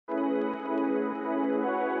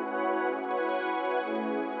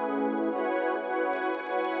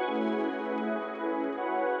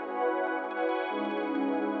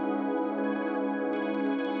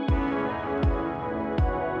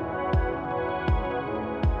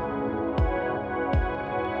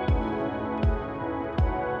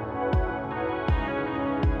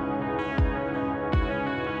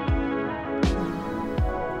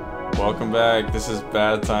Welcome back. This is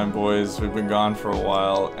Bad Time Boys. We've been gone for a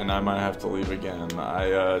while, and I might have to leave again.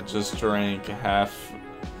 I just drank half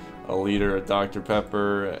a liter of Dr.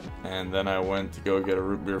 Pepper, and then I went to go get a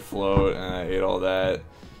root beer float, and I ate all that.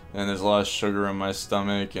 And there's a lot of sugar in my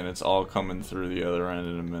stomach, and it's all coming through the other end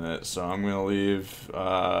in a minute. So I'm gonna leave.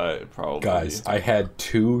 Probably. Guys, I had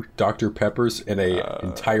 2 Dr. Peppers and a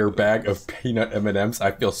entire bag of peanut M&Ms.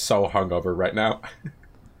 I feel so hungover right now.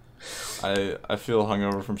 I feel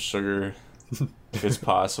hungover from sugar. If it's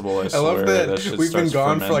possible, I swear. I love that shit we've been starts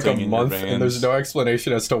gone for like a fermenting in your month and there's veins. no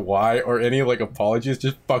explanation as to why or any like apologies.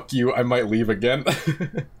 Just fuck you, I might leave again.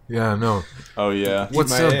 Yeah, no. Oh yeah.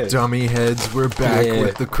 What's my up, head. dummy heads? We're back Yeah.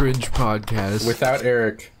 with the Cringe Podcast. Without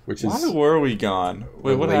Eric, which is Why were we gone?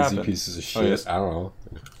 Wait, what lazy happened? pieces of shit. Oh, yes. I don't know.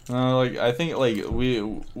 I think we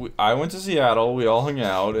I went to Seattle. We all hung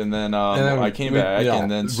out, and then, then I came we- back, yeah.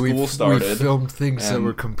 and then we school started. We filmed things that and-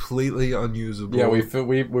 were completely unusable. Yeah, we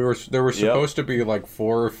were there were supposed to be like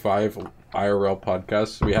 4 or 5 IRL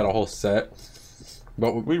podcasts. We had a whole set,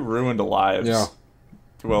 but We ruined lives. Yeah.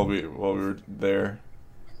 While we were there.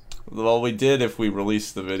 Well, we did if we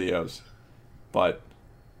released the videos, but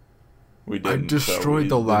we I didn't. so we destroyed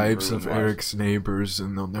the didn't lives ruin of Eric's neighbors,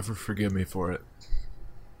 and they'll never forgive me for it.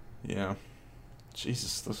 Yeah.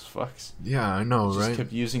 Jesus, those fucks. Yeah, I know, Just right?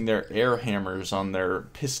 kept using their air hammers on their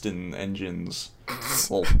piston engines.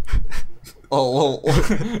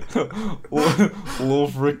 little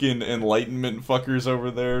freaking enlightenment fuckers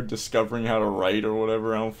over there discovering how to write or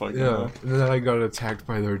whatever. I don't fucking Yeah, know. and then I got attacked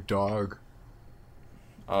by their dog.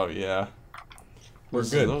 Oh yeah. we're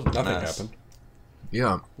Those- good. those are Nothing mess. happened.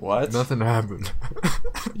 Yeah, What? nothing happened.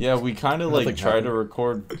 Yeah, we kind of Nothing like tried to happened.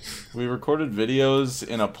 record. We recorded videos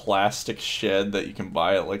in a plastic shed that you can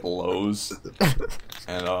buy at like Lowe's,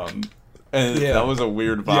 and Yeah. that was a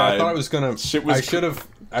weird vibe. Yeah, I thought it was gonna. Shit was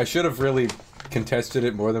I should have really contested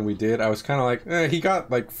it more than we did. I was kind of like, he got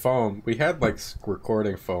like foam. We had like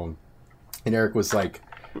recording foam, and Eric was like,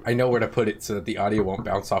 I know where to put it so that the audio won't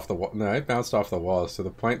bounce off the wall. No, it bounced off the walls to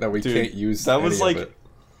the point that we Dude, can't use. that was any of like- it.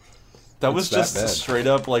 That was It's that just bad. straight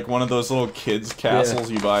up like one of those little kids'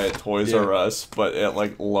 castles you buy at Toys Yeah. R Us, but at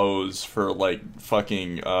like Lowe's for like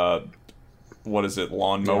fucking what is it,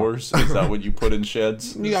 lawnmowers? Is that what you put in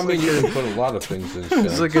sheds? Yeah, I mean, you can put a lot of things in. It's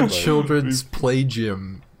sheds, like a but- children's play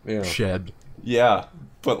gym Yeah. shed. Yeah,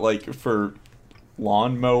 but like for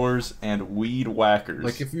lawnmowers and weed whackers.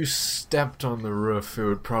 Like if you stepped on the roof, it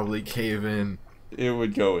would probably cave in. It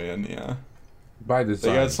would go in, yeah. By They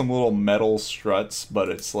design. got some little metal struts, but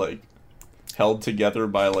it's like held together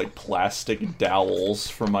by like plastic dowels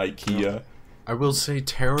from IKEA. I will say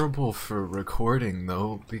terrible for recording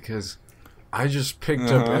though, because I just picked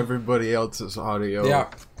up Uh-huh. everybody else's audio. Yeah,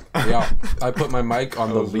 yeah. I put my mic on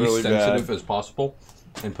That the was least really sensitive bad. as possible,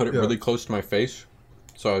 and put it Yeah. really close to my face.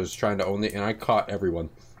 So I was trying to own it, and I caught everyone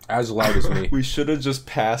as loud as me. We should have just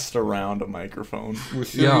passed around a microphone. We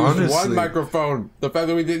should Yeah, use honestly. one microphone. The fact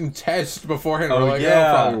that we didn't test beforehand, Oh, we're like, yeah.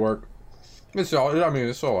 it'll probably work. It's all. I mean,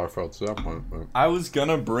 it's all our fault. So that point, but I was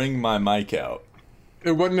gonna bring my mic out.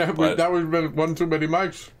 it wouldn't have. But- That would have been 1 too many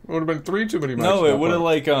mics. It would have been 3 too many mics. No, at it that would have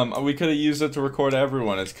point. like we could have used it to record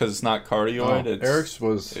everyone. It's because it's not cardioid. Oh, It's, Eric's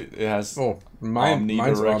was. it has. Oh, mine's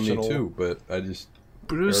omnidirectional. Omni too, but I just.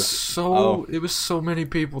 But it was Eric- so Oh. it was so many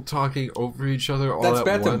people talking over each other all That's at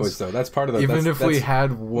Bad Time once. Boys, though. That's part of the. Even that's, if we that's-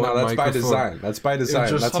 had one No, that's by microphone, design. That's by it would design.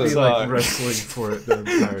 just That's be a, like wrestling for it the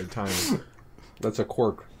entire time. that's a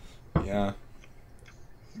quirk. Yeah.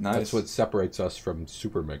 Nice. That's what separates us from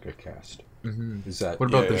Super Mega Cast. hmm Is that What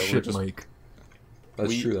about Yeah, the we're shit just- mic? that's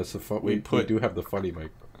we- true? That's the fun. we We put- do have the funny mic.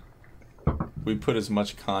 We put as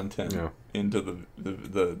much content Yeah. into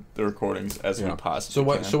the recordings as we Yeah. possibly So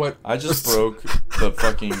what? can. So what? I just broke the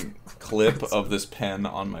fucking clip of this pen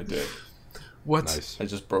on my dick. What? Nice. I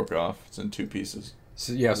just broke off. It's in 2 pieces.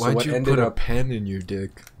 So, yeah. So Why'd what you ended put a up? pen in your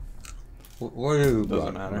dick? What is Doesn't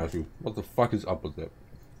that, matter. Matthew? What the fuck is up with it?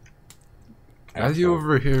 As you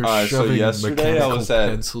over here Alright, so shoving yesterday I mechanical was at-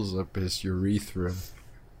 pencils up his urethra.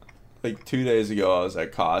 Like 2 days ago, I was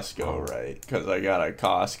at Costco, right? Because I got a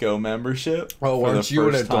Costco membership. Oh, for the aren't you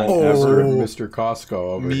an first time adult, ever. Mr. Costco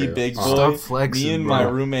over Me, here? big boy. Stop flexing, Me and my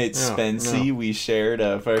bro. roommate Yeah, Spency, yeah. we shared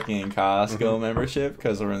a fucking Costco membership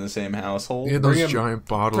because we're in the same household. You had those Bring him- giant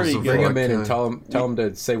bottles pretty of good. Bring him in and vodka. tell him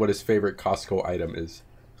to say what his favorite Costco item is.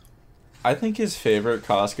 I think his favorite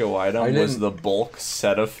Costco item I was didn't- the bulk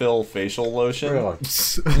Cetaphil facial lotion. Really?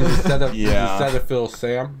 Instead of Yeah. Cetaphil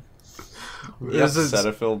Sam. Yeah, Is it-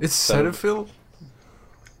 Cetaphil. It's Cetaphil?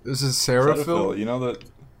 Is it Cetaphil? You know the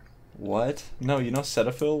what? No, you know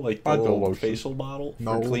Cetaphil, like the I don't little know. facial bottle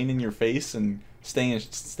No. for cleaning your face and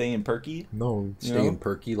staying perky. No. You Staying know?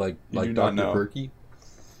 perky like You do not Dr. know. Perky.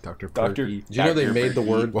 Dr. Dr. Perky. Do you know they Dr. made the Perky.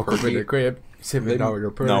 word Welcome to Perky? the crib. They,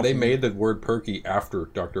 No. they made the word Perky after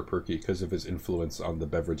Dr. Perky because of his influence on the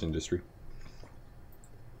beverage industry.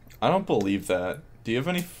 I don't believe that. Do you have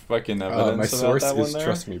any fucking evidence My about source that one is there?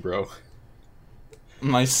 trust me, bro.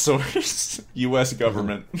 My source, U.S.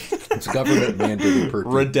 government. It's government mandated Perky.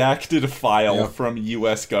 Redacted file Yeah. from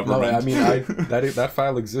U.S. No, government. I mean that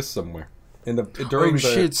file exists somewhere. In the during Oh the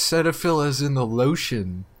shit, Cetaphil as in the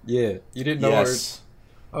lotion. yeah, you didn't know. yes.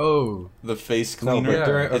 Oh. The face No, cleaner. but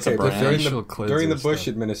during, It's okay, a but brand. during Facial the cleanser during the Bush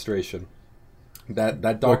stuff. administration, that Woke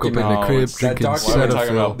up in document the No, crib it's- drinking that Why are we talking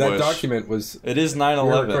Cetaphil. about that Bush? document was It is we were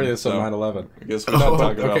 9/11. recording this on so 9/11. I guess we should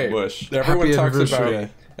talk about okay. Bush. Everyone Happy talks anniversary. about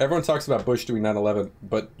everyone talks about Bush doing 9/11,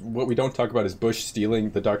 but what we don't talk about is Bush stealing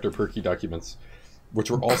the Dr. Perky documents, which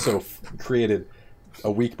were also created a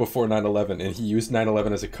week before 9/11, and he used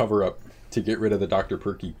 9/11 as a cover-up to get rid of the Dr.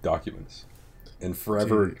 Perky documents. And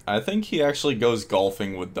forever, Dude. I think he actually goes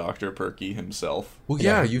golfing with Dr. Perky himself. Well,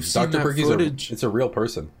 yeah, you've seen Dr. that Perky's footage. it's a real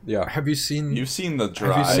person. Yeah, Have you seen? You've seen the Have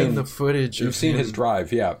drive. you seen the footage? you've of seen his him?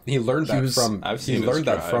 drive. Yeah, he learned He that was- from. I've He seen his learned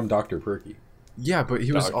that drive. from Dr. Perky. Yeah, but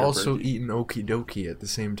he was Dr. also Perky. eating okie dokie at the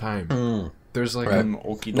same time. There's like Right.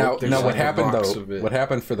 Okie Now, dokie. There's now like what a happened box though? of it. What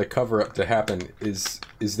happened for the cover up to happen is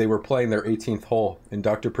they were playing their 18th hole, and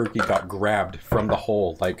Dr. Perky got grabbed from the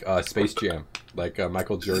hole like Space Jam, like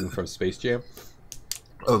Michael Jordan from Space Jam.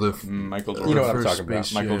 oh the Michael Jordan. You know what I'm first talking about?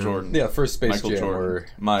 Space Michael Jam. Jordan. Yeah, first Space Michael Jam Jordan. where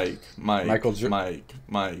Mike. Michael Jo-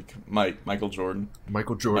 Michael Jordan.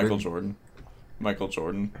 Michael Jordan. Michael Jordan. Michael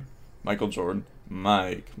Jordan. Michael Jordan.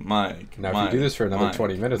 Mike. now Mike, if you do this for another Mike,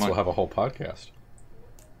 20 minutes, Mike. we'll have a whole podcast.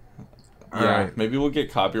 Yeah, Alright. maybe we'll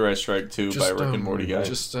get copyright strike too by Rick and Morty guys.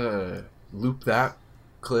 Just loop that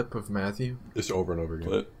clip of Matthew. Just over and over again.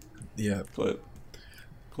 Clip, Yeah. clip.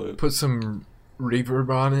 Put some reverb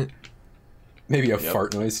on it. Maybe a Yep.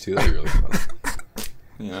 fart noise too. That'd be really fun.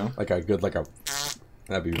 You know, like a good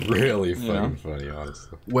That'd be really Yeah. funny,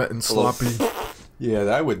 honestly. Wet and A little- sloppy. Yeah,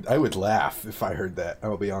 I would laugh if I heard that.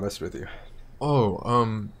 I'll be honest with you. Oh,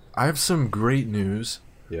 I have some great news.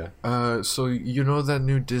 Yeah, So you know that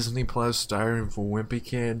new Disney Plus Diary of a Wimpy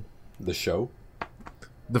Kid? the show.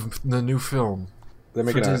 The new film. They're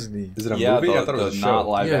making For a Disney. Is it a yeah, movie? I the thought it was a not show.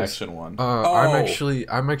 live Yes. action one.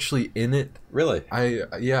 I'm actually in it. Really?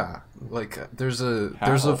 There's a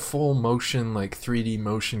How? full motion, like 3D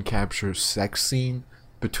motion capture sex scene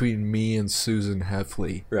between me and Susan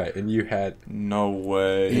Heffley. Right, and you had No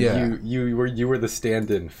way. Yeah. you were the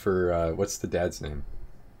stand-in for what's the dad's name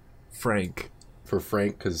Frank. for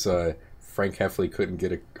Frank because Frank Heffley couldn't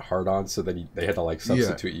get a hard on, so that they had to like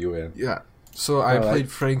substitute you in. Yeah. So I Oh,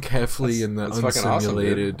 played Frank Heffley in the That's fucking awesome,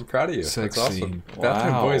 dude. unsimulated I'm proud of you. sex That's awesome. scene.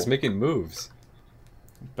 Bathroom Wow. Boys making moves.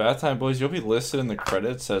 Bad Time Boys, you'll be listed in the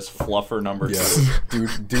credits as Fluffer number Yeah, 2.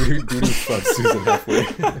 dude fucked Susan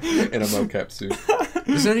Heffley in a mocap suit.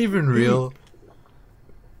 Is that even real?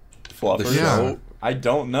 Fluffer? The Yeah. show. I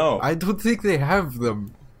don't know. I don't think they have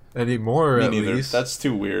them anymore. Me at neither. least That's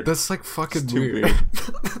too weird. that's like fucking It's too weird.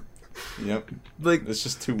 Yep. Like It's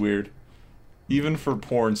just too weird. Even for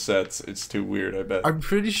porn sets, it's too weird, I bet. I'm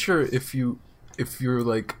pretty sure if you're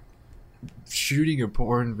like shooting a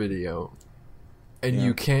porn video and Yeah.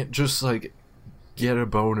 you can't just like get a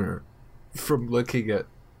boner from looking at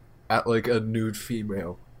like a nude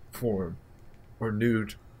female form or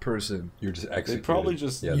nude person, You're just They executed. probably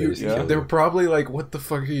just... Yeah, you, they just kill they're you. probably like, what the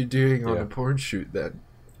fuck are you doing on Yeah. a porn shoot then?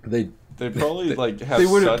 They They probably, like, have They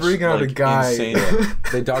wouldn't such, bring out a like, guy. insane...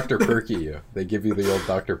 they Dr. Perky you. They give you the old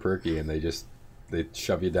Dr. Perky and they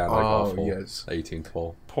shove you down like Oh, awful. yes. 18th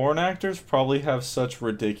hole. Porn actors probably have such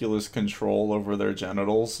ridiculous control over their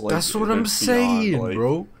genitals. Like, That's what I'm it's beyond, saying, like,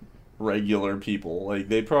 bro. regular people. Like,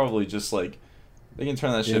 they probably just, like... They can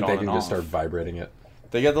turn that You shit think on they and can off. just start vibrating it.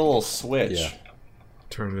 They got the little switch. Yeah.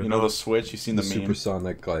 Turn it You know the up. switch? You seen the, The meme?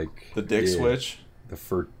 supersonic, like The dick yeah, switch? the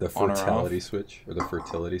On or fertility off? switch or the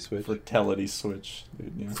fertility switch. Fertility switch.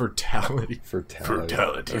 Dude, yeah. Fertility. Fertility.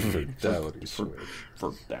 Fertility switch.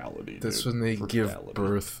 Fertility. That's dude. when they give Fertility.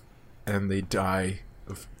 birth and they die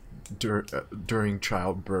during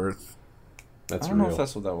childbirth. That's I don't know real. if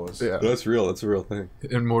that's what that was. Yeah. That's real. That's a real thing.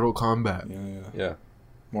 In Mortal Kombat. Yeah. Yeah.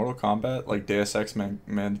 Mortal Kombat, like Deus Ex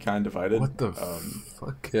Mankind Divided. What the Um,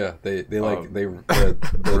 fuck? Yeah. They like Um, they do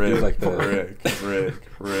Rick, like the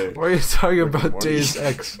Rick. Why are you talking Rick and about Morty. Deus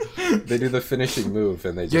Ex? they do the finishing move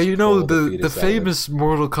and they just Yeah, you know pull the fetus out of it. famous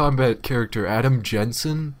Mortal Kombat character Adam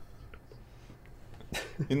Jensen.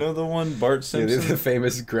 You know the one Bart Yeah, they're Simpson? the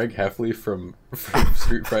famous Greg Heffley from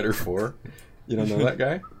Street Fighter 4. You don't know that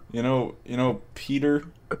guy? You know Peter?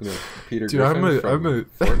 You know, Peter Dude, Griffin from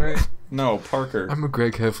Fortnite? No, Parker. I'm a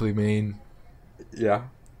Greg Heffley main. Yeah.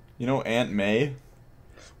 You know Aunt May?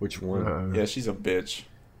 Which one? Yeah, she's a bitch.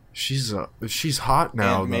 She's hot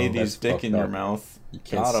now. Aunt May's That's dick in fucked your up. mouth. You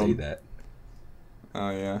can't Got say 'em. that. Oh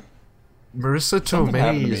yeah. Marissa Something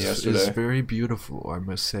happened to Tomei me is yesterday. very beautiful, I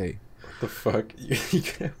must say. The fuck?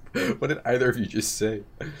 What did either of you just say?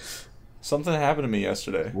 Something happened to me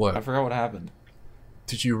yesterday. What? I forgot what happened.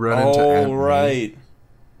 Did you run into Aunt Oh May? right.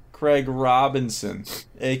 Craig Robinson,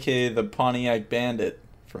 aka the Pontiac Bandit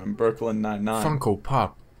from Brooklyn Nine-Nine. Funko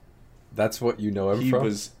Pop. That's what you know him He from?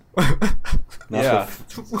 was Not yeah.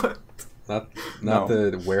 What? Not No.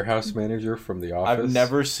 the warehouse manager from The Office? I've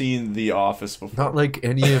never seen The Office before. Not like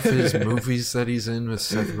any of his movies that he's in with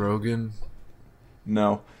Seth Rogen.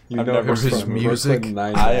 No. You I've know never him his from seen music. Brooklyn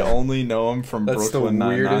Nine-Nine. I only know him from That's the Brooklyn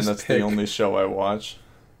Nine-Nine. weirdest That's pick. the only show I watch.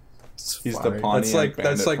 He's the fine. Pontiac That's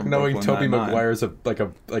Bandit like from knowing Brooklyn Toby Nine-Nine. Maguire's a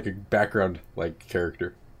background like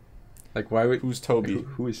character. Like why would Who's Toby?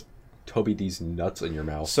 who is Toby D's nuts in your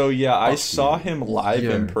mouth? So yeah, I Fuck saw you. him live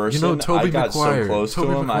Yeah. in person. You know Toby I got Maguire. so close Toby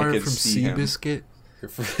to him Maguire I could from see him. Seabiscuit.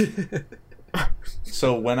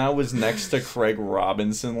 So when I was next to Craig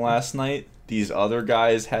Robinson last night, these other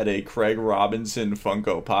guys had a Craig Robinson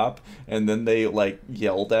Funko Pop, and then they like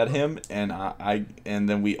yelled at him, and and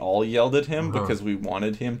then we all yelled at him because we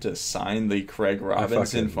wanted him to sign the Craig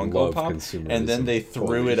Robinson fucking Funko love Pop, consumerism. and then they threw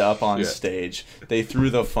Holy it up on shit. stage. They threw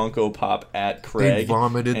the Funko Pop at Craig,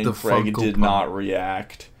 vomited and the Craig Funko did Pop. not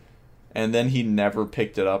react. And then he never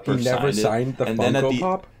picked it up or He never signed the and then at Funko the,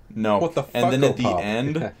 Pop? No. What the And then Funko at the Pop?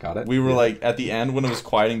 end, Got it. we were Yeah. like, at the end when it was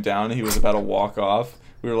quieting down and he was about to walk off,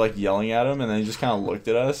 we were like yelling at him, and then he just kind of looked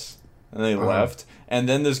at us, and then he left. And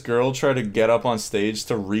then this girl tried to get up on stage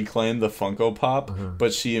to reclaim the Funko Pop,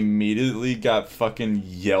 but she immediately got fucking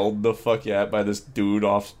yelled the fuck at by this dude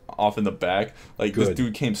off in the back. Like, this Good.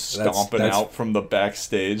 dude came stomping that's- out from the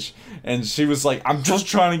backstage, and she was like, "I'm just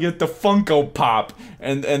trying to get the Funko Pop,"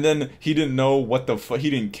 and then he didn't know what the fuck,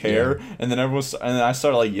 he didn't care, and then and then I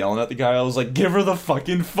started like yelling at the guy. I was like, "Give her the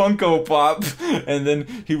fucking Funko Pop," and then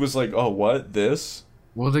he was like, "Oh, what, this?"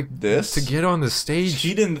 Well, This? to get on the stage,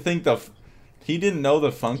 He didn't think he didn't know the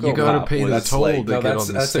Funko You gotta Pop pay the was toll like, to No, get that's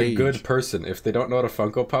on the a stage. good person. If they don't know what a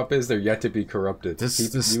Funko Pop is, they're yet to be corrupted. This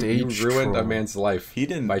is the You stage ruined a troll. man's life. He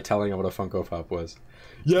didn't- by telling him what a Funko Pop was.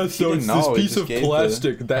 Yeah, so didn't it's know, this he piece just of gave the-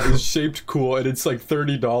 plastic that is shaped cool, and it's like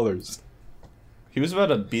 $30. he was about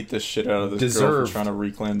to beat the shit out of this girl Deserved. for trying to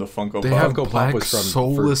reclaim the Funko they Pop. have Funko Pop black was from-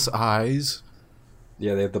 soulless eyes.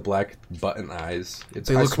 Yeah, they have the black button eyes. It's,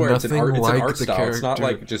 They I look swear, it's an nothing art like the style. It's not character.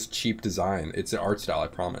 like just cheap design. It's an art style, I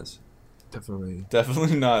promise. Definitely.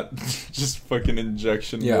 Definitely not just fucking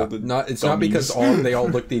injection Yeah, molded. it's not because dummies. they all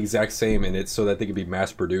look the exact same and it's so that they can be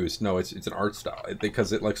mass produced. No, it's an art style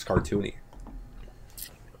because it looks cartoony.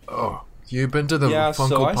 Oh, you been to the Yeah, Funko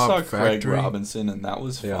so I Pop saw Craig factory? Robinson, and that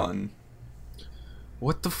was Yeah. fun.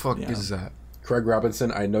 What the fuck Yeah. is that? Craig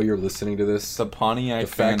Robinson, I know you're listening to this. The Pontiac The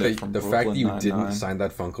fact Bandit that from the fact Brooklyn that you Nine-Nine. didn't sign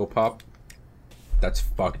that Funko Pop, that's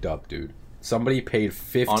fucked up, dude. Somebody paid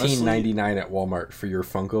Honestly- $15.99 at Walmart for your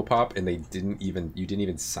Funko Pop, and you didn't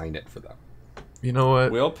even sign it for them. You know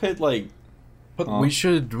what? We all paid like We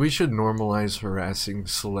should normalize harassing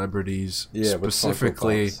celebrities Yeah, with Funko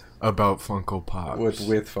specifically Pops. about Funko Pops.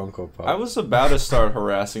 with Funko Pop. I was about to start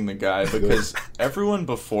harassing the guy because everyone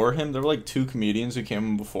before him, there were like two comedians who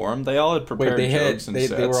came before him. They all had prepared jokes and sets.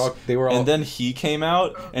 they were all And then he came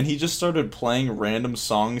out and he just started playing random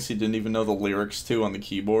songs he didn't even know the lyrics to on the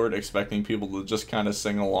keyboard, expecting people to just kind of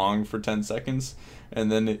sing along for 10 seconds.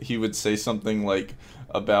 And then he would say something like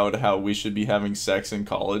about how we should be having sex in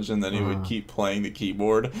college, and then he would keep playing the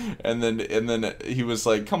keyboard, and then he was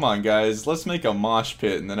like, "Come on, guys, let's make a mosh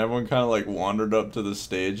pit." And then everyone kind of like wandered up to the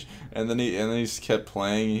stage, and then he just kept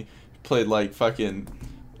playing. He played like fucking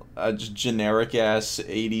just generic ass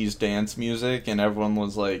 80s dance music, and everyone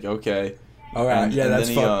was like, "Okay." Oh yeah, And- yeah, and that's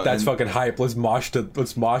then he, that's and- fucking hype. Let's mosh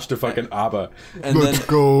to fucking ABBA. And Let's then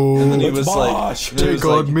go. and then he Let's was mosh. like, he was Take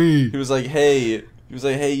on like- me. He was like, "Hey,"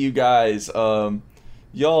 you guys,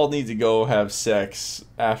 y'all need to go have sex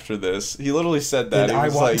after this. He literally said that. And He I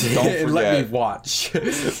was want like, "Don't forget." let me watch,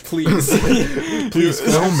 please, please go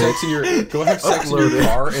have Film sex in your Upload it.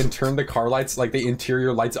 car and turn the car lights, like the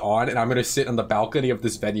interior lights, on, and I'm gonna sit on the balcony of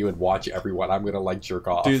this venue and watch everyone. I'm gonna like jerk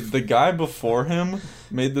off. Dude, the guy before him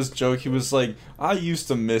made this joke. He was like, "I used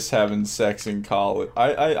to miss having sex in college.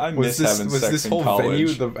 I miss having was sex this in whole college."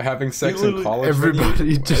 venue the having sex in literally- college?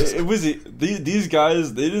 Everybody just It was these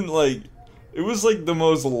guys. They didn't like. It was like the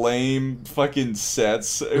most lame fucking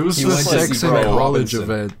sets. it was He the went to sex see in Craig college Robinson.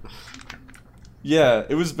 event. Yeah,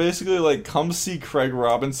 it was basically like, come see Craig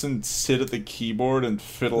Robinson sit at the keyboard and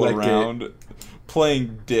fiddle Like around,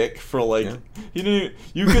 playing dick for like Yeah. he didn't.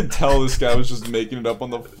 You could tell this guy was just making it up on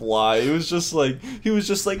the fly. It was just like he was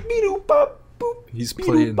just like beep bop boop. He's beep,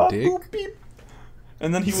 playing bop, dick? boop, beep.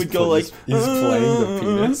 And then he would go like he's playing the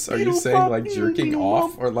penis. Are you saying like jerking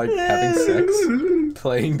off or like having sex?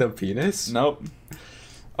 Playing the penis? Nope.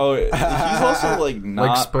 Oh, he's also like not.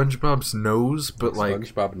 Like SpongeBob's nose, but like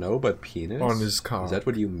SpongeBob, no, but penis on his cock. Is that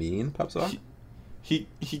what you mean, Popsock? He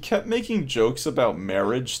kept making jokes about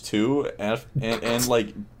marriage too, and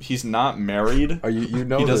like he's not married. Are you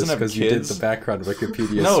know He doesn't this have because you did kids? the background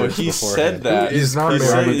Wikipedia No, search he beforehand. said that. Who is He's not Chris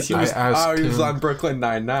married. Robinson? He was- I asked he was him. on Brooklyn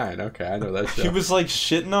Nine-Nine. Okay, I know that show. He was like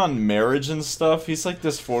shitting on marriage and stuff. He's like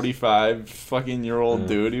this 45 fucking year old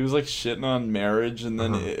dude. He was like shitting on marriage, and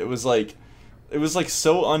then it was like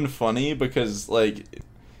so unfunny because like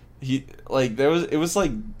he like there was it was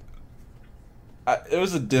like it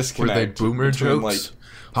was a Were disconnect. they boomer between, jokes?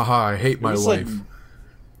 Like, Haha, I hate my was like- life.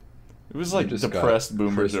 it was You like just got depressed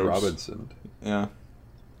boomer Chris jokes. Robinson. Yeah.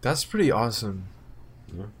 That's pretty awesome.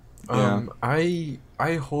 Yeah.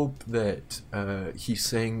 I hope that he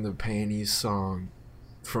sang the panties song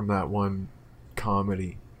from that one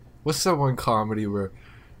comedy. What's that one comedy where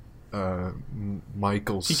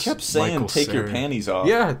Michael? He kept saying, Michael "Take your Cera- panties off."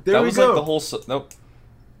 Yeah, there that we was go. like the whole. Nope.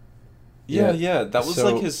 Yeah, Yeah, that was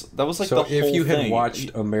so- like his. That was like So the whole if you had thing.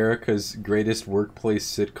 watched America's greatest workplace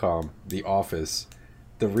sitcom, The Office,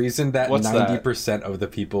 the reason that What's that? 90% of the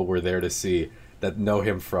people were there to see that know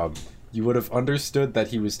him from, you would have understood that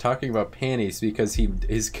he was talking about panties because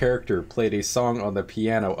his character played a song on the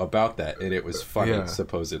piano about that, and it was funny, Yeah.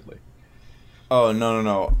 supposedly. Oh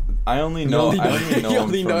no! I only know. I only know you him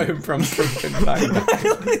only from, know him from Brooklyn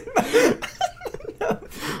Nine-Nine.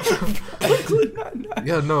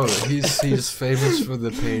 Yeah, no, he's famous for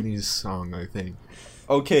the panties song, I think.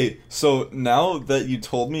 Okay, so now that you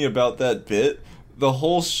told me about that bit, the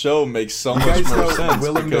whole show makes so much guys more know sense.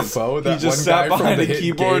 Willem because Dafoe, he that just one sat guy from behind the a hit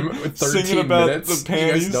keyboard game with 13 singing about minutes? the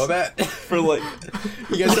panties. You guys know that? For like,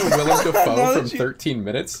 You guys know Willem Now Dafoe that from you- 13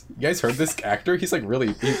 Minutes? You guys heard this actor? He's like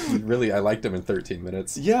really, I liked him in 13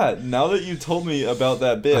 Minutes. yeah. Now that you told me about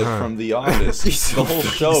that bit Uh-huh. from The Office, He's so the whole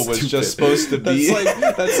fucking show was stupid. just supposed to be.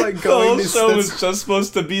 That's like the going whole to show was that's- just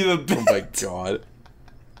supposed to be the bit. Oh my god.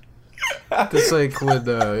 That's like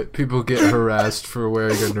when people get harassed for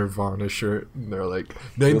wearing a Nirvana shirt, and they're like,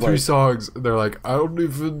 "Name They're three like- songs." And they're like, "I don't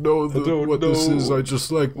even know don't what this know." is. I just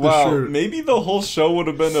like the Wow, shirt." maybe the whole show would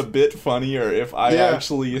have been a bit funnier if I Yeah,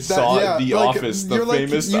 actually saw yeah, The like, Office, the you're like,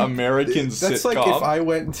 famous you- American That's sitcom. like if I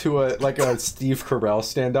went to a Steve Carell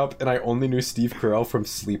stand up and I only knew Steve Carell from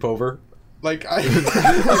Sleepover. Like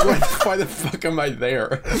why the fuck am I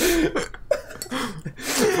there?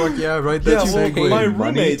 Fuck yeah, right. Yeah, That's well, segue. my money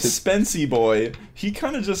roommate, to- Spency Boy, he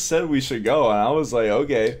kind of just said we should go, and I was like,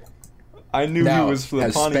 okay. I knew Now, he was the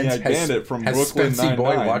has Pontiac Spence- Bandit from has Brooklyn Spency Boy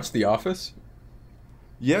Nine-Nine. watched The Office?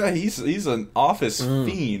 Yeah, he's an office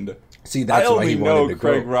fiend. See, I that's why only he know wanted to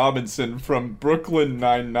Craig go. Robinson from Brooklyn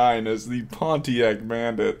Nine-Nine as the Pontiac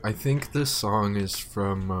Bandit. I think this song is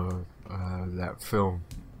from that film.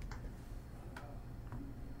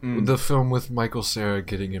 Mm. The film with Michael Cera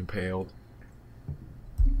getting impaled.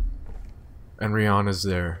 And Rihanna's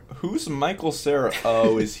there. Who's Michael Cera?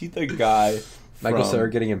 Oh, is he the guy Michael from, Cera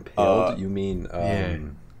getting impaled? uh, You mean yeah.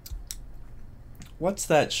 What's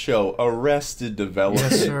that show? Arrested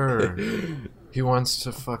Development. Yes, sir. He wants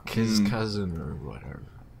to fuck his Hmm. cousin or whatever.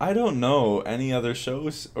 I don't know any other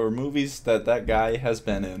shows or movies that guy has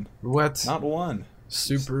been in. What? Not one.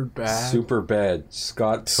 Super bad. Super bad.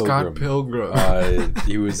 Scott Pilgrim. Scott Pilgrim.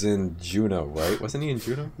 He was in Juno, right? Wasn't he in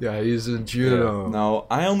Juno? yeah, he's in Juno. No,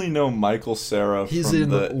 I only know Michael Cera He's from in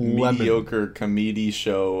the Lemon. mediocre comedy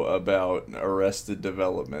show about Arrested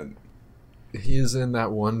Development. He is in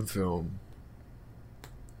that one film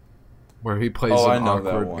where he plays Oh, I an know that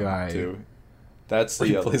awkward one guy. too. That's He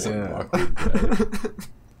the other plays one. an Yeah. awkward guy.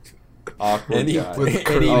 Awkward And he, guy. with and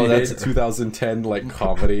curly he Oh, did that's- 2010 like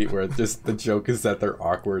comedy where just the joke is that they're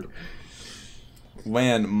awkward.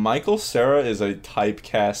 Man, Michael Cera is a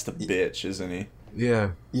typecast bitch, isn't he?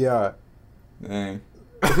 Yeah. Yeah. Dang.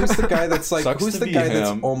 Who's the guy that's like? Sucks Who's to the be guy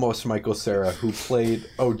that's him. almost Michael Cera who played?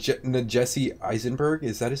 Oh, Jesse Eisenberg.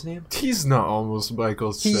 Is that his name? He's not almost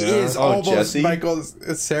Michael He Cera. is Oh, almost Jesse? Michael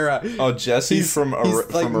Cera. Oh, Jesse He's- from he's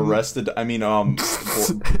like- from Arrested. I mean,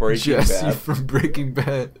 Breaking Jesse Bad. from Breaking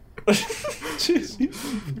Bad. Jesse.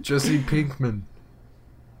 Jesse Pinkman.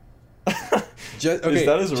 Okay,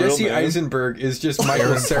 that his real Jesse name? Eisenberg is just Michael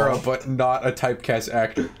Aaron Cera, Paul. but not a typecast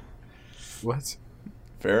actor. What?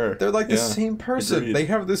 Fair. They're like the Yeah. same person. Agreed. They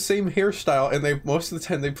have the same hairstyle, and they most of the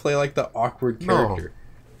time they play like the awkward No. character.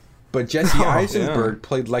 But Jesse No. Eisenberg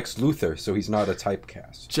played Lex Luthor, so he's not a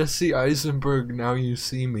typecast. Jesse Eisenberg, Now You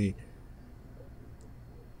See Me.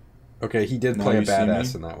 Okay, he did Now play a You See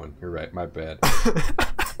badass Me? in that one. You're right, my bad.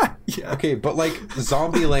 Yeah. Okay, but like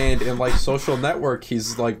Zombieland and like Social Network,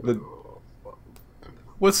 he's like the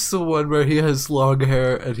What's the one where he has long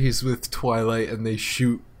hair and he's with Twilight and they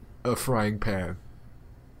shoot a frying pan?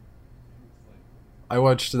 I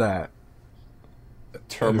watched that. It was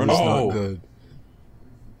Terminal. Oh. not good.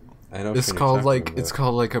 I know. It's what you're called talking like about. it's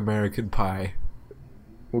called like American Pie.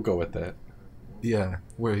 We'll go with that. Yeah,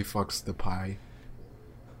 where he fucks the pie.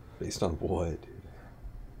 Based on what?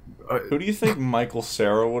 Who do you think Michael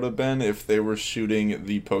Cera would have been if they were shooting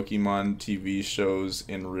the Pokemon TV shows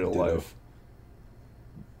in real Ditto. life?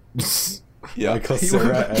 Yeah. Michael He Cera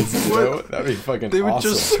would- as Ditto? That'd be fucking They would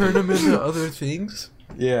awesome. just turn him into other things.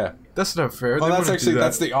 Yeah. That's not fair. Well, They that's wouldn't do actually that.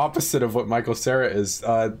 that's the opposite of what Michael Cera is.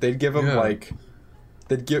 They'd give him Yeah. like,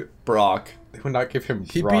 they'd give. Brock. They would not give him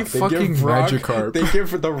He'd be Brock. They'd fucking give Brock, Magikarp. They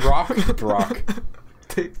give the Rock Brock.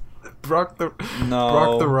 They- Brock the No.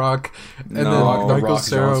 Brock the Rock, and No. then Rock Michael Rock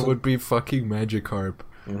Cera Johnson. would be fucking Magikarp.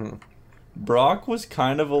 Brock was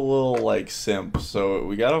kind of a little like simp, so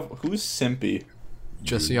we gotta. Who's simpy?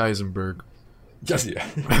 Jesse Eisenberg. Just yeah.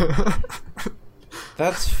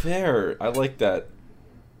 That's fair. I like that.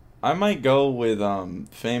 I might go with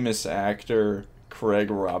famous actor Craig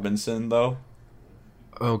Robinson though.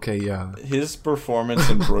 Okay, yeah. His performance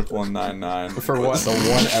in Brooklyn Nine-Nine. For what? The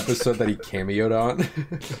one episode that he cameoed on.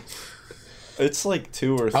 It's like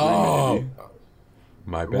 2 or 3 Oh. maybe.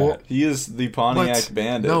 My bad. Well, He is the Pontiac What?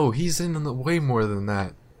 Bandit. No, he's in the way more than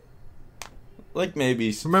that. Like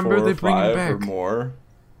maybe Remember, 4 they or bring him 5 or back. more.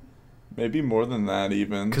 Maybe more than that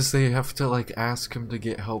even. Because they have to, like, ask him to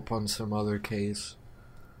get help on some other case.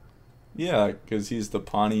 Yeah, because he's the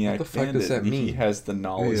Pontiac What the fuck Bandit. does that He mean? has the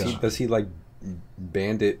knowledge. Yeah. Does he like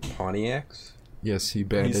bandit Pontiacs? Yes, he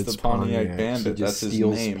bandits He's the Pontiac Pontiacs. Bandit. He That's just his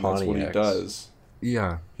steals name. That's what he Pontiacs. does.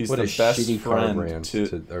 Yeah. He's What the a best shitty car friend brand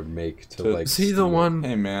to. or make to to- like. Is he the steal. one...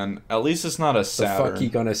 Hey man, at least it's not a The Saturn. fuck he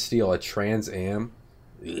gonna steal? A Trans Am?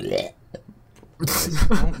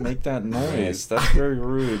 Don't make that noise. That's very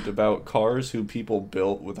rude about cars who people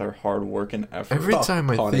built with their hard work and effort. Every Fuck time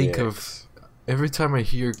I think of... Pontiacs. Every time I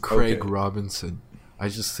hear Craig Okay. Robinson, I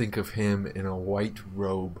just think of him in a white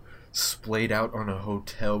robe, splayed out on a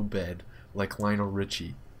hotel bed, like Lionel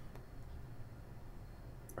Richie.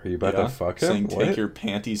 Are you about Yeah, to fuck him? saying What? take your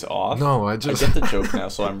panties off. No, I I just... get the joke now,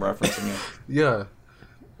 so I'm referencing it. Yeah.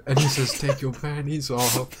 And he says, take your panties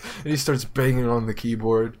off. And he starts banging on the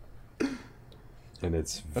keyboard. And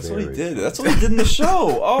it's That's very what he did. That's what he did in the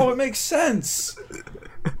show. Oh, it makes sense.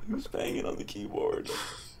 He was banging on the keyboard.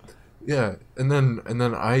 Yeah. And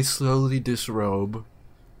then I slowly disrobe.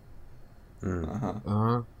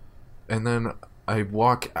 Uh-huh. And then I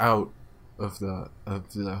walk out of the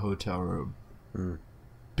hotel room. Mm.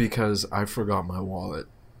 Because I forgot my wallet.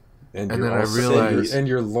 And And you're then I also- realized- and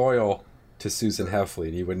you're loyal to Susan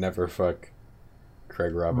Heffley. You would never fuck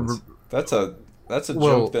Craig Robbins. That's a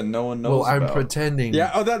Well- joke that no one knows Well, I'm about. pretending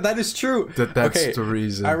Yeah, oh, that is true. that that's okay, the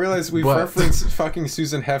reason. I realize we've But- referenced fucking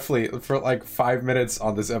Susan Heffley for like 5 minutes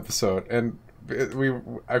on this episode, and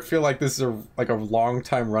I feel like this is a long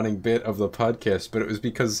time running bit of the podcast, but it was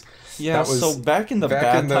because Yeah, that was so back in the back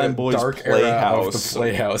Bad in the Time Boys dark era of the Playhouse.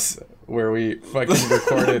 Playhouse where we fucking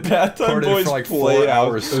recorded, Bad Time recorded Boys for like 4 Playhouse.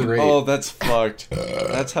 hours straight. Oh, that's fucked.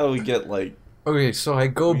 That's how we get like. Okay, so I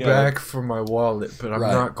go We gotta- back for my wallet, but I'm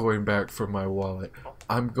Right. not going back for my wallet.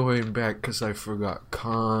 I'm going back because I forgot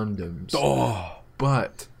condoms. Oh,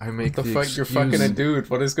 But I make the the fuck! excuse You're fucking a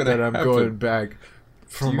dude. What is gonna that I'm happen? going back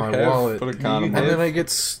for Do you my have- wallet. Put a condom And on. then I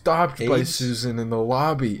get stopped by AIDS? Susan in the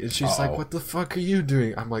lobby, and she's like, Uh-oh. "What the fuck are you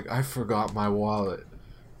doing?" I'm like, "I forgot my wallet."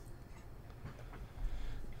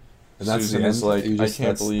 And that's Susan the is end? like, You I just- can't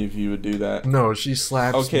that's- believe you would do that. No, she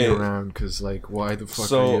slaps Okay. me around because, like, why the fuck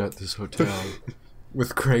So- are you at this hotel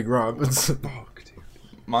with Craig Robinson? Fuck, dude.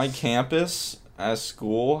 My campus at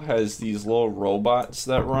school has these little robots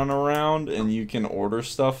that run around, and you can order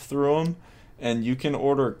stuff through them. And you can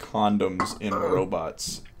order condoms in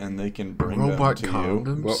robots, and they can bring Robot them to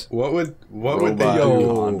condoms? What would they Robot do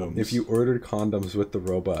condoms. if you ordered condoms with the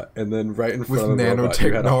robot and then right in With front of the robot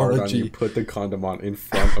you had a hard on, nanotechnology. you put the condom on in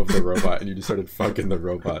front of the robot and you just started fucking the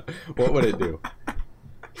robot? What would it do? you.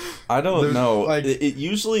 I don't There's, know. like- It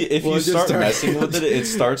usually, if Well, you it just start start- messing with it, it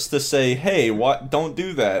starts to say, "Hey, what? Don't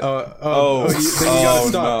do that." Then you gotta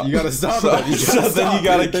stop. no. You gotta stop. So- it. You so gotta then stop. you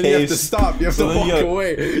gotta Then you have to case- stop. You have so to then walk you gotta-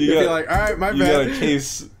 away. you You'd be gotta- like, all right, my You bad. got a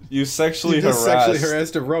case. You sexually You just harassed sexually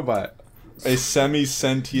harassed a robot. a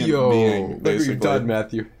semi-sentient Yo. being, Look what basically. you've done,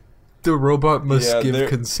 Matthew. The robot must Yeah, give they're-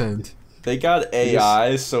 consent. They got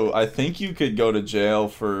AI, so I think you could go to jail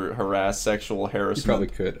for sexual You harassment. probably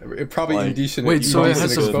could. It probably Like- indecent. Wait, so it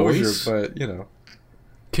has a exposure, voice? but you know.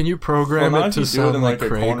 Can you program Well, it not to if you do it sound in like like a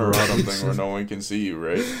Craig corner or something where Robinson? no one can see you,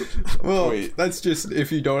 right? Well, Wait. that's just if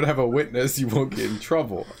you don't have a witness, you won't get in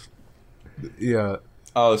trouble. Yeah.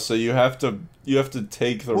 Oh, so you have to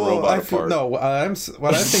take the robot I feel, apart. no. What I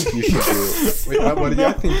think you should do. What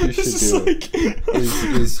I think you should This is do like-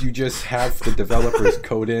 is you just have the developers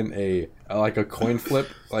code in a coin flip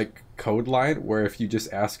code line where if you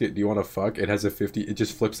just ask it, do you want to fuck? It has a 50. It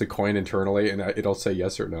just flips the coin internally and it'll say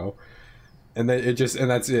yes or no. And then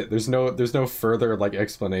that's it. There's no further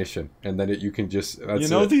explanation. And then you can just that's You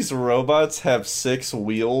know it. these robots have 6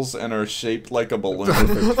 wheels and are shaped like a balloon.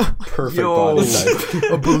 Perfect Yo, body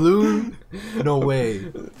type. a balloon? No way.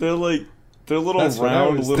 They're little That's what I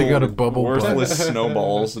round was- little They got a bubble butt. worthless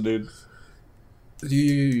snowballs, dude.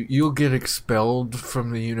 You'll get expelled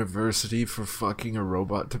from the university for fucking a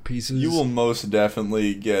robot to pieces. You will most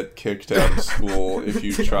definitely get kicked out of school if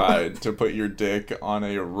you tried to put your dick on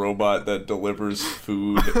a robot that delivers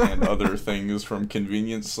food and other things from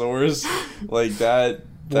convenience stores. Like that.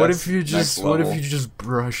 What that's if you next just level.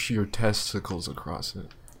 brush your testicles across it?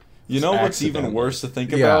 You know what's even accidentally. worse to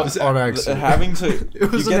think Yeah, about? on accident. Having to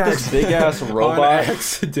It was you get an this big ass On robot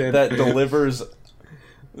accident. that delivers.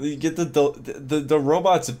 You get the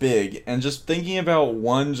robot's big, and just thinking about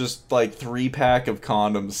one just 3-pack of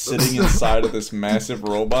condoms sitting inside of this massive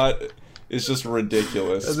robot is just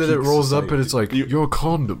ridiculous. And then it rolls up and it's like, You- your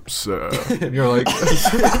condom, sir. And you're like,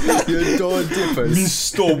 Your door dippers.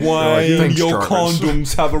 Mr. Wayne, Thanks, your Jarvis.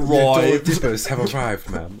 condoms have Your door arrived. dippers have arrived,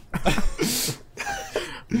 ma'am.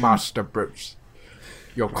 Master Bruce,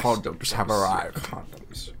 your condoms have arrived.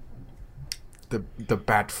 Condoms. The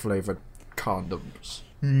bat flavored condoms.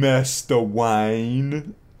 Master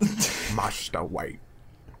Wayne. Master White.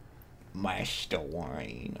 Master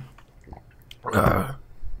Wayne.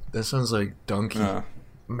 That sounds like Donkey.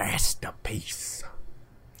 Masterpiece.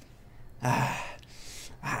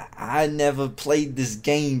 I never played this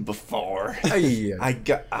game before. Hey, I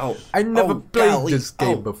got out. I never oh, played golly. this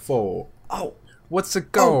game before. Oh, What's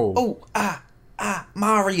it go?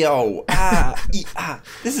 Mario.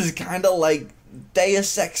 This is kind of like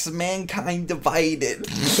Deus Ex Mankind Divided.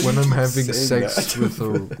 When I'm having Saying sex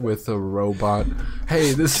that. with a robot.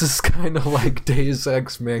 Hey, this is kind of like Deus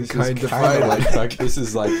Ex Mankind This is kind Divided. of like this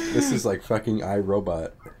is like fucking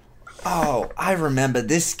iRobot. Oh, I remember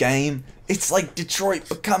this game. It's like Detroit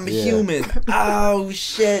Become Yeah. Human. Oh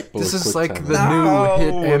shit. This is Quick like time. the No. new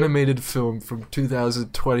hit animated film from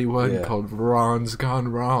 2021 Yeah. called Ron's Gone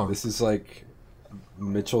Wrong. This is like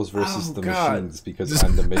Mitchell's versus Oh, the God. machines because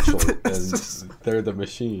I'm the Mitchell This and they're the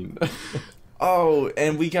machine. Oh,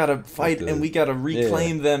 and we gotta fight the- and we gotta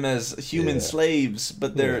reclaim them as human Yeah. slaves,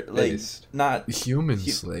 but they're Yeah, like based. not. Human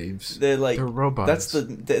Hu- slaves. They're like They're robots.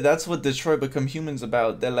 that's what Detroit Become Humans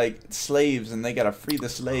about. They're like slaves, and they gotta free the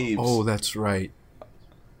slaves. Oh, that's right.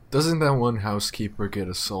 Doesn't that one housekeeper get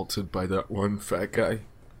assaulted by that one fat guy?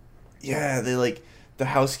 yeah, they like the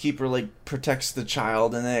housekeeper protects the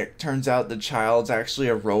child, and then it turns out the child's actually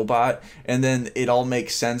a robot, and then it all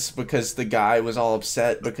makes sense because the guy was all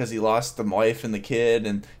upset because he lost the wife and the kid,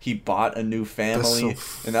 and he bought a new family,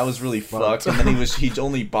 so and that was really fucked. fucked. And then he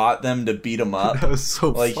only bought them to beat him up. That was so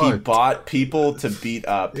Like he fucked. bought people to beat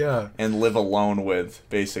up Yeah. and live alone with,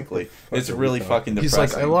 basically. It's are we really talking? fucking He's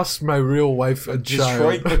depressing. like, I lost my real wife and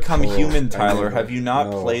Detroit child. Become Oh, Human, I Tyler. know. Have you not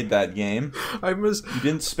No. played that game? I must. You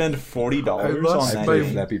didn't spend $40 I on lost that I my- play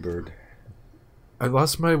game. Flappy Bird. I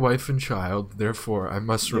lost my wife and child, therefore I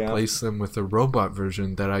must Yeah. replace them with a robot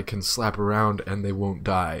version that I can slap around and they won't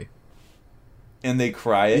die. And they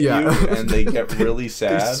cry at Yeah. you, and they get really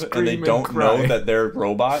sad, and scream they and don't know cry. that they're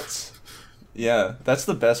robots. Yeah, that's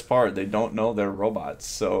the best part. They don't know they're robots,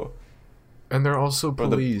 so... And they're also Or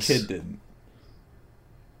police. the kid didn't.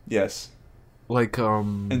 Yes. Like,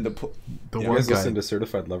 And the yeah, You one guys guy. listen to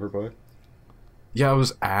Certified Lover Boy? Yeah, it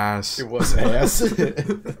was ass. It was ass.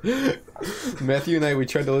 Matthew and I, we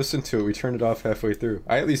tried to listen to it. We turned it off halfway through.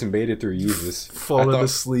 I at least made it through Yeezus. Fallen I thought-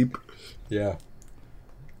 asleep. Yeah.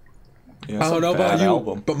 yeah, I it's don't a know about bad you,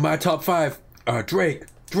 album. but my top 5 are Drake.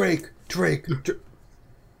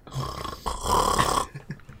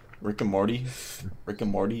 Rick and Morty. Rick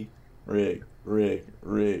and Morty. Rick.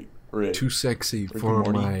 Too sexy and for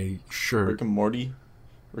Morty. my shirt. Rick and Morty.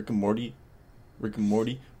 Rick and Morty. Rick and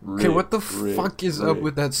Morty. Okay, what the Rick, fuck is up Rick,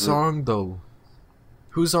 with that Rick. song though?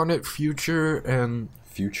 Who's on it? Future and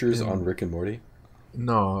Futures Yeah. on Rick and Morty.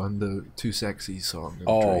 no, on the Too Sexy song. and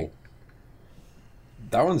Oh. Drake.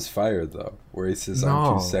 That one's fire though, where he says, No.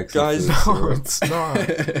 "I'm too sexy Guys, for No, this it's not.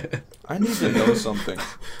 syrup." I need to know something.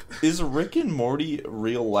 Is Rick and Morty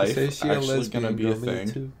real life Say she a actually gonna lesbian, be a girl, me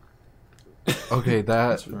thing? too. Okay,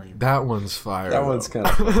 That's very- that one's fire. That one's though.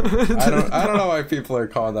 kind of. I don't know why people are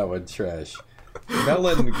calling that one trash.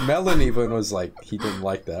 Melon even was like he didn't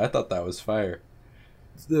like that. I thought that was fire.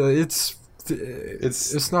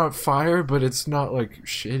 It's not fire, but it's not like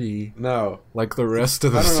shitty No, like the rest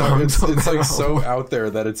of the I don't know. songs. on It's that like so album. out there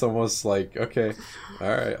that it's almost like okay, all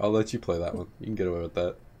right, I'll let you play that one. You can get away with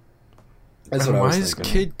that. That's And what I why was is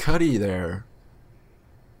thinking. Kid Cudi there?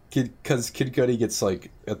 Because Kid Cudi gets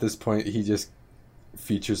like at this point he just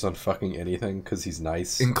features on fucking anything because he's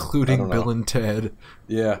nice, I Including don't know. Bill and Ted.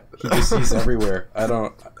 Yeah, he's everywhere. I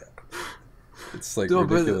don't. It's like No,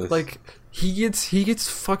 ridiculous. but like he gets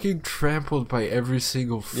fucking trampled by every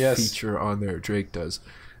single Yes. feature on there. Drake does.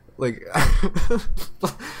 Like,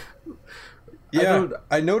 yeah,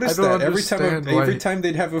 I noticed I don't that understand every why- time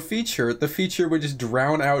they'd have a feature, the feature would just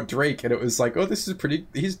drown out Drake, and it was like, oh, this is pretty.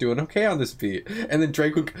 He's doing okay on this beat, and then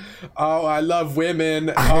Drake would, oh, I love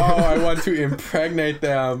women. Oh, I want to impregnate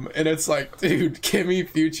them, and it's like, dude, give me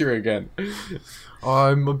Future again.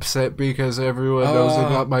 I'm upset because everyone knows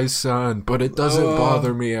about my son, but it doesn't Oh.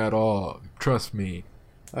 bother me at all. Trust me.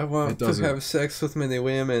 I It want to doesn't. have sex with many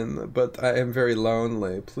women, but I am very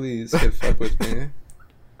lonely. Please get fuck with me.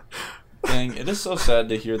 Dang, it is so sad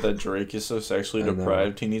to hear that Drake is so sexually I know.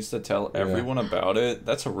 deprived. He needs to tell Yeah. everyone about it.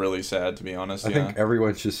 That's really sad, to be honest. I Yeah. think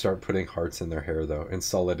everyone should start putting hearts in their hair, though, in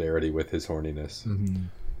solidarity with his horniness. Mhm.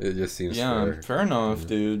 It just seems Yeah, fair. fair enough,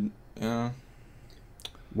 dude. Yeah.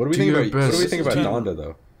 What do we Do think your about? What do we best. think about Dude. Donda,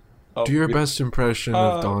 though? Oh, Do your we- best impression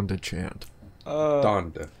of Donda chant.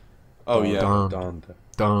 Donda. Oh, yeah. Donda. Donda.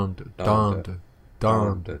 Donda. Donda.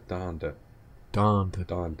 Donda. Donda. Donda.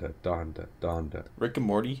 Donda. Donda. Donda. Rick and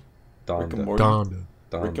Morty? Rick and Donda. Morty?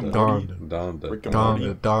 Donda. Rick and Donda. Morty? Donda. Rick and Donda,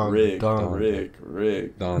 Morty? Donda, Rick, Donda.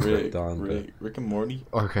 Rick, Donda, Rick, Donda. Rick. Rick and Morty?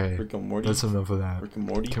 Okay, Rick and Morty? that's enough of that. Rick and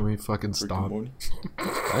Morty? Can we fucking Rick and stop? Morty?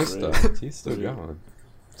 Nice Rick. stuff. He's still Rick. going.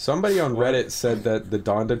 Somebody on What? Reddit said that the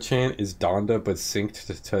Donda chant is Donda, but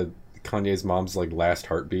synced to Kanye's mom's like last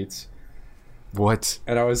heartbeats. What?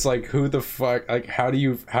 And I was like, who the fuck? Like, how did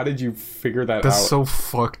you figure that That's out? so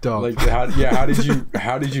fucked up. Like, how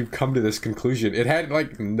did you come to this conclusion? It had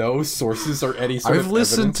like no sources or any sort of I've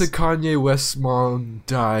listened evidence. to Kanye West's mom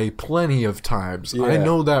die plenty of times. I Yeah.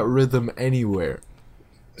 know that rhythm anywhere.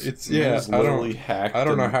 It's Man's I literally don't. hacked I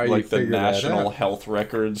don't know how you like the figure that national out. health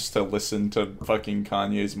records to listen to fucking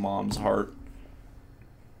Kanye's mom's heart.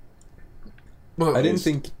 Well, I didn't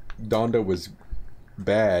think Donda was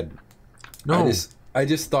bad. No, I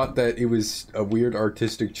just thought that it was a weird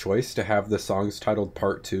artistic choice to have the songs titled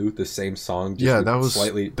Part 2, the same song. Just yeah, with that was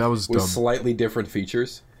slightly dumb. slightly different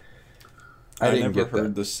features. I didn't never get heard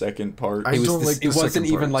that. the second part. I It was don't like the it wasn't second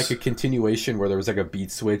even parts. like a continuation where there was like a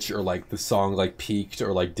beat switch or like the song like peaked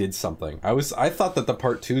or like did something. I thought that the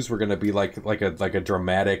part 2s were gonna be like a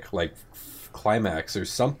dramatic like climax or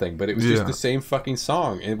something, but it was Yeah. just the same fucking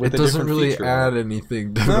song and with it a doesn't different really feature. add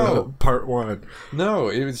anything to No. the part one. No,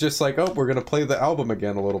 it was just like, oh, we're gonna play the album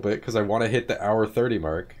again a little bit because I want to hit the hour 30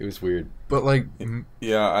 mark. It was weird. But like,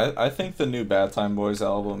 Yeah, I think the new Bad Time Boys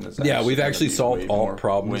album is Yeah, we've gonna actually be solved way all more,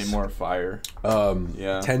 problems. Way more fire.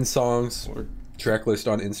 Yeah. 10 songs, We're- track list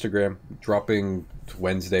on Instagram, dropping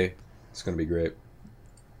Wednesday. It's gonna be great.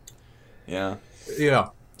 Yeah, yeah,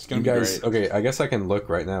 it's gonna You be guys, great. okay, I guess I can look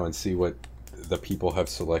right now and see what the people have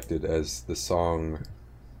selected as the song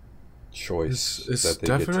choice. it's that they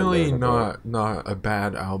get to definitely learn about. not a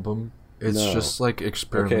bad album. It's No. just like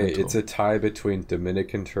experimental. Okay, it's a tie between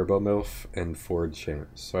Dominican Turbo MILF and Ford Chant.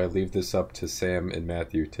 So I leave this up to Sam and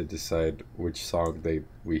Matthew to decide which song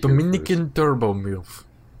we hear Dominican Turbo MILF.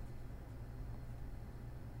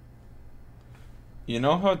 You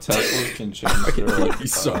know how Teslas can change their like you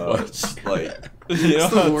so much. like you know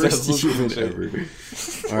how Teslas can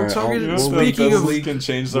change. All right, talking- You know we'll how leave- Speaking of- Teslas can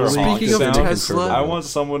change their Speaking honk Speaking of sound? Tesla- I want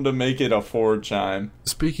someone to make it a Ford chime.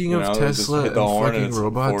 Speaking You of know, just Tesla hit and the horn and fucking it's a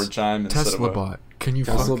robots, Ford chime instead Tesla of a- bot. Can you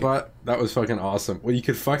Tesla fuck? bot, that was fucking awesome. Well, you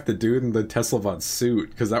could fuck the dude in the Tesla bot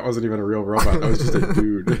suit because that wasn't even a real robot. That was just a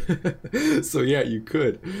dude. So yeah, you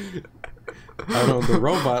could. I don't know the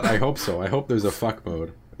robot. I hope so. I hope there's a fuck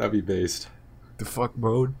mode. That'd be based. The fuck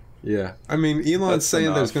mode? Yeah, I mean Elon's That's saying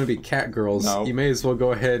there's enough. going to be cat girls. No. You may as well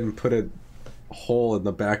go ahead and put a hole in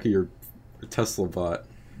the back of your Tesla bot.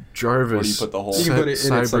 Jarvis. Where do you put the hole? You can put it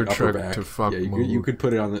in its like upper Cybertruck back. to fuck Yeah, mode. you could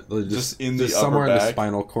put it on the Just in the somewhere upper in the back?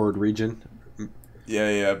 spinal cord region.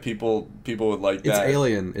 Yeah, people would like It's that.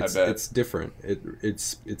 alien. I It's bet. it's different.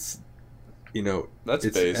 It's you know That's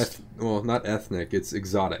it's based. well not ethnic. It's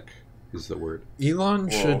exotic. is the word. Elon Whoa.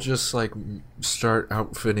 should just like start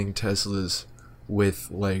outfitting Teslas with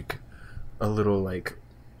like a little like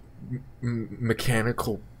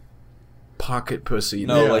mechanical pocket pussy.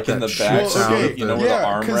 No, Yeah, like in that the back, shoots Well, out okay, of you know, the- where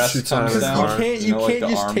yeah, the armrest shoots out of comes the down. car. You know, like can't the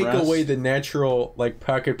just take armrest? away the natural like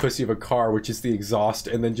pocket pussy of a car, which is the exhaust,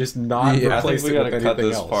 and then just not Yeah. I think replace we it gotta with cut anything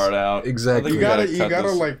this else. part out. Exactly. I think You we gotta, cut you gotta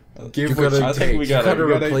this- like give You what gotta, you I think take. we you gotta gotta-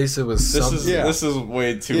 replace it with This something. is Yeah. this is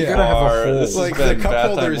way too Yeah. You gotta have a far. hole. This like has the been cup Bath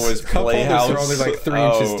Time holders, Boys cup holders Playhouse. are only like 3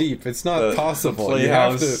 inches deep. It's not the possible. You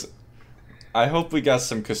have Playhouse. to. I hope we got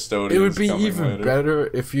some custodians. It would be coming even later. better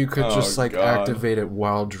if you could Oh, just like God. activate it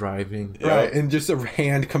while driving. Yep. Right, and just a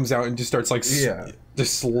hand comes out and just starts like Yeah.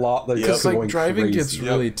 just slot like Yep. Because like going driving crazy. gets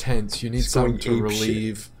really tense. You need Just going something to apeshit.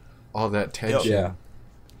 relieve all that tension. Yeah.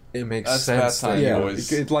 It makes That's sense Bath Time that Yeah,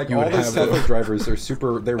 Boys. like You all would the have Tesla the- drivers are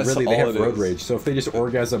super. They That's really all have it road is. rage. So if they just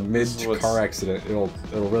orgasm mid is what's- car accident, it'll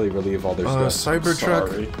really relieve all their stress. Cybertruck,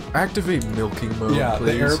 Sorry. activate milking mode, Yeah, please.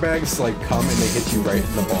 the airbags like come and they hit you right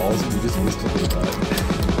in the balls, and you just instantly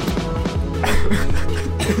die.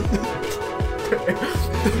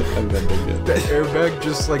 I'm ending The it. airbag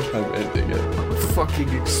just like I'm ending it. fucking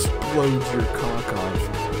explodes your cock off.